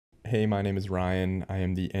Hey, my name is Ryan. I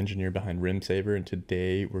am the engineer behind RimSaver, and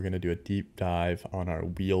today we're going to do a deep dive on our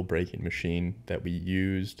wheel braking machine that we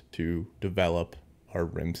used to develop our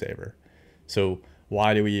RimSaver. So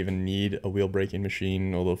why do we even need a wheel braking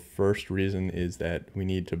machine? Well, the first reason is that we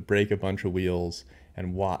need to break a bunch of wheels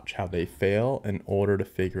and watch how they fail in order to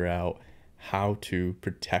figure out how to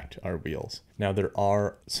protect our wheels. Now, there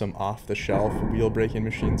are some off-the-shelf wheel braking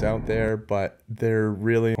machines out there, but they're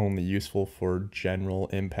really only useful for general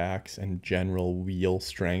impacts and general wheel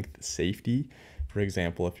strength safety. For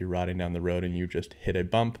example, if you're riding down the road and you just hit a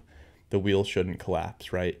bump, the wheel shouldn't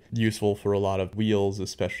collapse, right? Useful for a lot of wheels,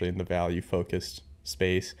 especially in the value-focused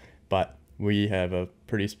space, but we have a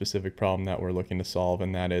pretty specific problem that we're looking to solve,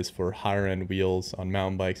 and that is for higher end wheels on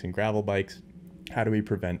mountain bikes and gravel bikes. How do we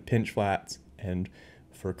prevent pinch flats, and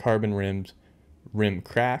for carbon rims, rim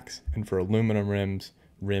cracks, and for aluminum rims,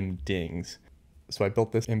 rim dings? So I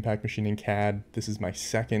built this impact machine in CAD. This is my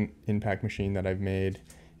second impact machine that I've made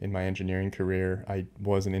in my engineering career. I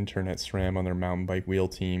was an intern at SRAM on their mountain bike wheel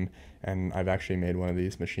team, and I've actually made one of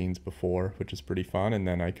these machines before, which is pretty fun. And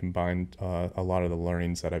then I combined a lot of the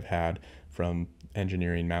learnings that I've had from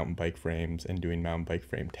engineering mountain bike frames and doing mountain bike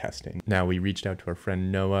frame testing. Now, we reached out to our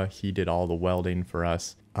friend Noah. He did all the welding for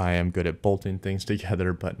us. I am good at bolting things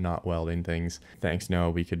together, but not welding things. Thanks, Noah.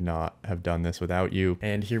 We could not have done this without you.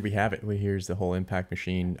 And here we have it. Here's the whole impact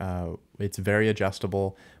machine. It's very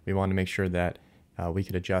adjustable. We want to make sure that we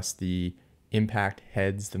could adjust the impact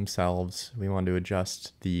heads themselves. We want to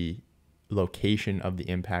adjust the location of the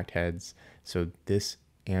impact heads. So this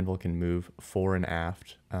anvil can move fore and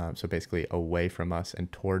aft, so basically away from us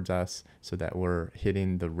and towards us, so that we're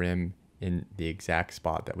hitting the rim in the exact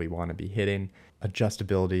spot that we want to be hitting.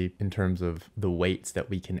 Adjustability in terms of the weights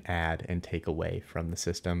that we can add and take away from the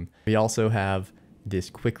system. We also have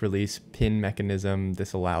this quick release pin mechanism.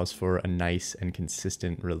 This allows for a nice and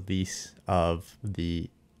consistent release of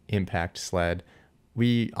the impact sled.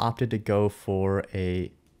 We opted to go for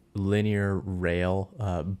a linear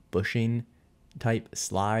rail bushing type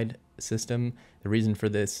slide system. The reason for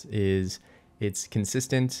this is it's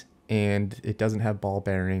consistent and it doesn't have ball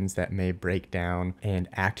bearings that may break down and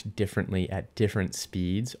act differently at different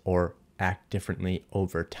speeds or act differently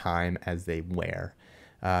over time as they wear.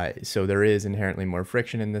 So there is inherently more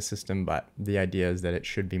friction in this system, but the idea is that it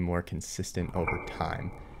should be more consistent over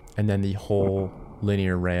time. And then the whole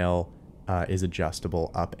linear rail is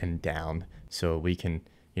adjustable up and down, so we can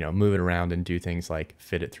move it around and do things like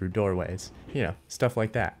fit it through doorways, stuff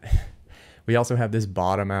like that. We also have this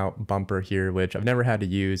bottom out bumper here, which I've never had to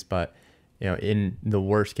use, but in the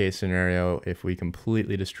worst case scenario, if we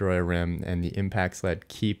completely destroy a rim and the impact sled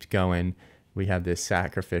keeps going, we have this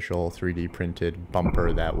sacrificial 3D printed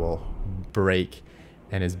bumper that will break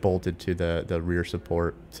and is bolted to the rear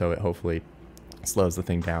support, so it hopefully slows the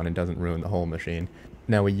thing down and doesn't ruin the whole machine.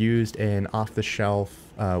 Now, we used an off-the-shelf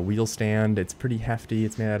wheel stand. It's pretty hefty.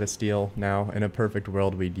 It's made out of steel. Now, in a perfect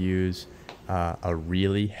world, we'd use a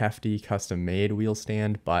really hefty custom-made wheel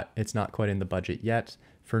stand, but it's not quite in the budget yet.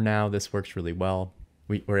 For now, this works really well.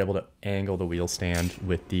 We were able to angle the wheel stand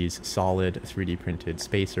with these solid 3D printed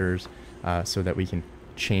spacers so that we can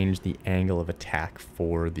change the angle of attack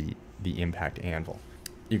for the impact anvil.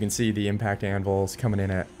 You can see the impact anvils coming in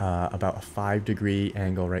at about a 5-degree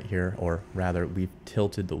angle right here, or rather we've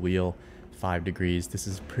tilted the wheel 5 degrees. This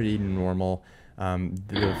is pretty normal.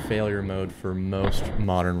 The failure mode for most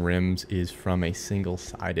modern rims is from a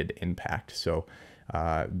single-sided impact. So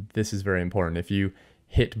this is very important. If you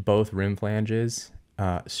hit both rim flanges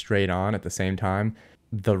straight on at the same time,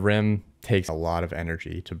 the rim takes a lot of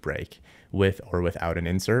energy to break with or without an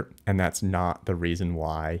insert, and that's not the reason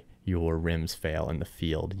why your rims fail in the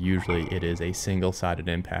field. Usually it is a single-sided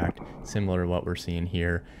impact, similar to what we're seeing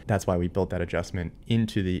here. That's why we built that adjustment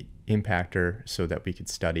into the impactor so that we could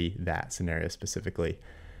study that scenario specifically.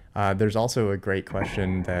 There's also a great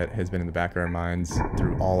question that has been in the back of our minds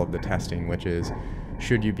through all of the testing, which is,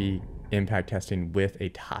 should you be impact testing with a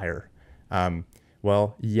tire?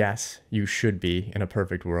 Well, yes, you should be. In a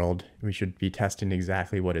perfect world, we should be testing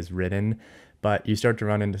exactly what is written, but you start to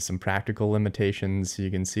run into some practical limitations.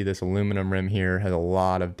 You can see this aluminum rim here has a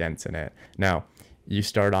lot of dents in it. Now, you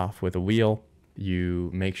start off with a wheel,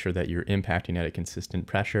 you make sure that you're impacting at a consistent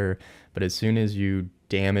pressure, but as soon as you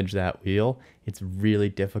damage that wheel, it's really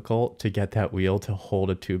difficult to get that wheel to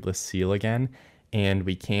hold a tubeless seal again, and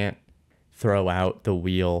we can't throw out the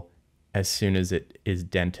wheel as soon as it is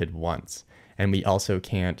dented once. And we also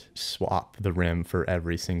can't swap the rim for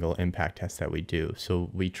every single impact test that we do.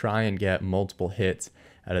 So we try and get multiple hits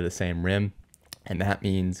out of the same rim, and that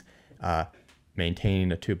means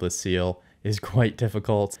maintaining a tubeless seal is quite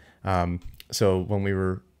difficult. So when we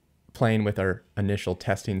were playing with our initial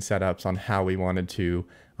testing setups on how we wanted to,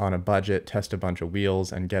 on a budget, test a bunch of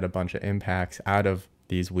wheels and get a bunch of impacts out of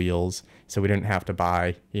these wheels, so we didn't have to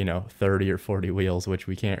buy 30 or 40 wheels, which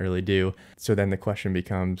we can't really do. So then the question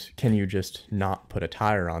becomes, can you just not put a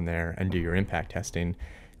tire on there and do your impact testing?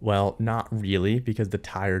 Well, not really, because the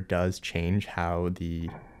tire does change how the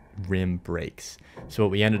rim breaks. So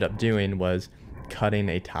what we ended up doing was cutting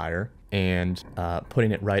a tire and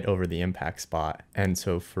putting it right over the impact spot. And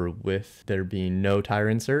so with there being no tire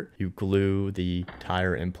insert, you glue the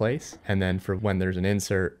tire in place. And then for when there's an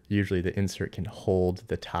insert, usually the insert can hold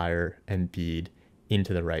the tire and bead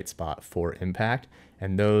into the right spot for impact.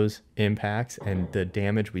 And those impacts and the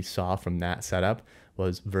damage we saw from that setup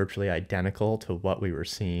was virtually identical to what we were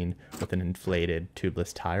seeing with an inflated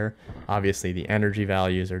tubeless tire. Obviously the energy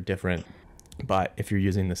values are different, but if you're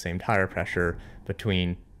using the same tire pressure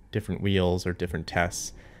between different wheels or different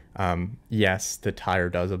tests, yes, the tire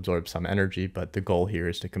does absorb some energy, but the goal here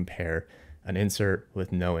is to compare an insert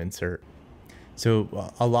with no insert.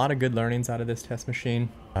 So a lot of good learnings out of this test machine.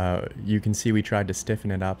 You can see we tried to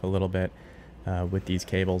stiffen it up a little bit with these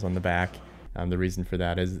cables on the back. The reason for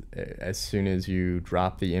that is as soon as you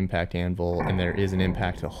drop the impact anvil and there is an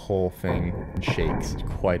impact, the whole thing shakes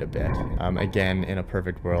quite a bit. Again, in a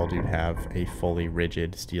perfect world, you'd have a fully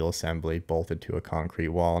rigid steel assembly bolted to a concrete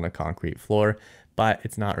wall and a concrete floor, but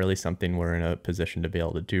it's not really something we're in a position to be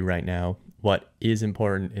able to do right now. What is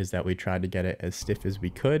important is that we tried to get it as stiff as we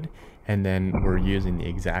could, and then we're using the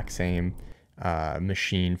exact same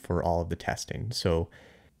machine for all of the testing. So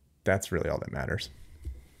that's really all that matters.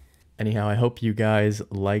 Anyhow, I hope you guys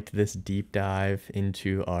liked this deep dive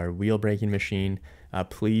into our wheel braking machine.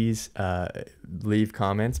 Please leave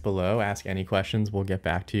comments below, ask any questions, we'll get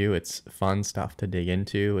back to you. It's fun stuff to dig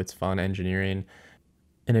into, it's fun engineering.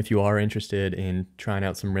 And if you are interested in trying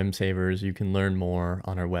out some rim savers, you can learn more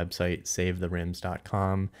on our website,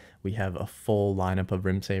 savetherims.com. We have a full lineup of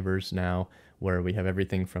rim savers now, where we have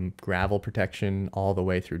everything from gravel protection all the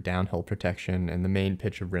way through downhill protection. And the main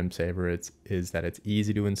pitch of rim saver is that it's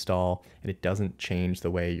easy to install and it doesn't change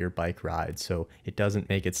the way your bike rides. So it doesn't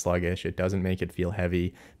make it sluggish, it doesn't make it feel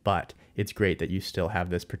heavy, but it's great that you still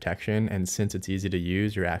have this protection. And since it's easy to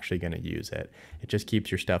use, you're actually going to use it. It just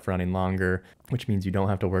keeps your stuff running longer, which means you don't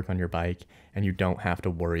have to work on your bike and you don't have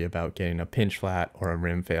to worry about getting a pinch flat or a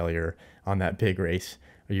rim failure on that big race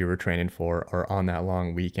you were training for, or on that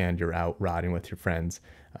long weekend you're out riding with your friends,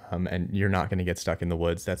 and you're not going to get stuck in the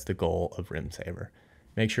woods. That's the goal of Rim Saver.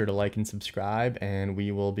 Make sure to like and subscribe, and we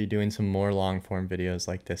will be doing some more long form videos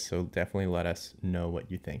like this, so definitely let us know what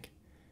you think.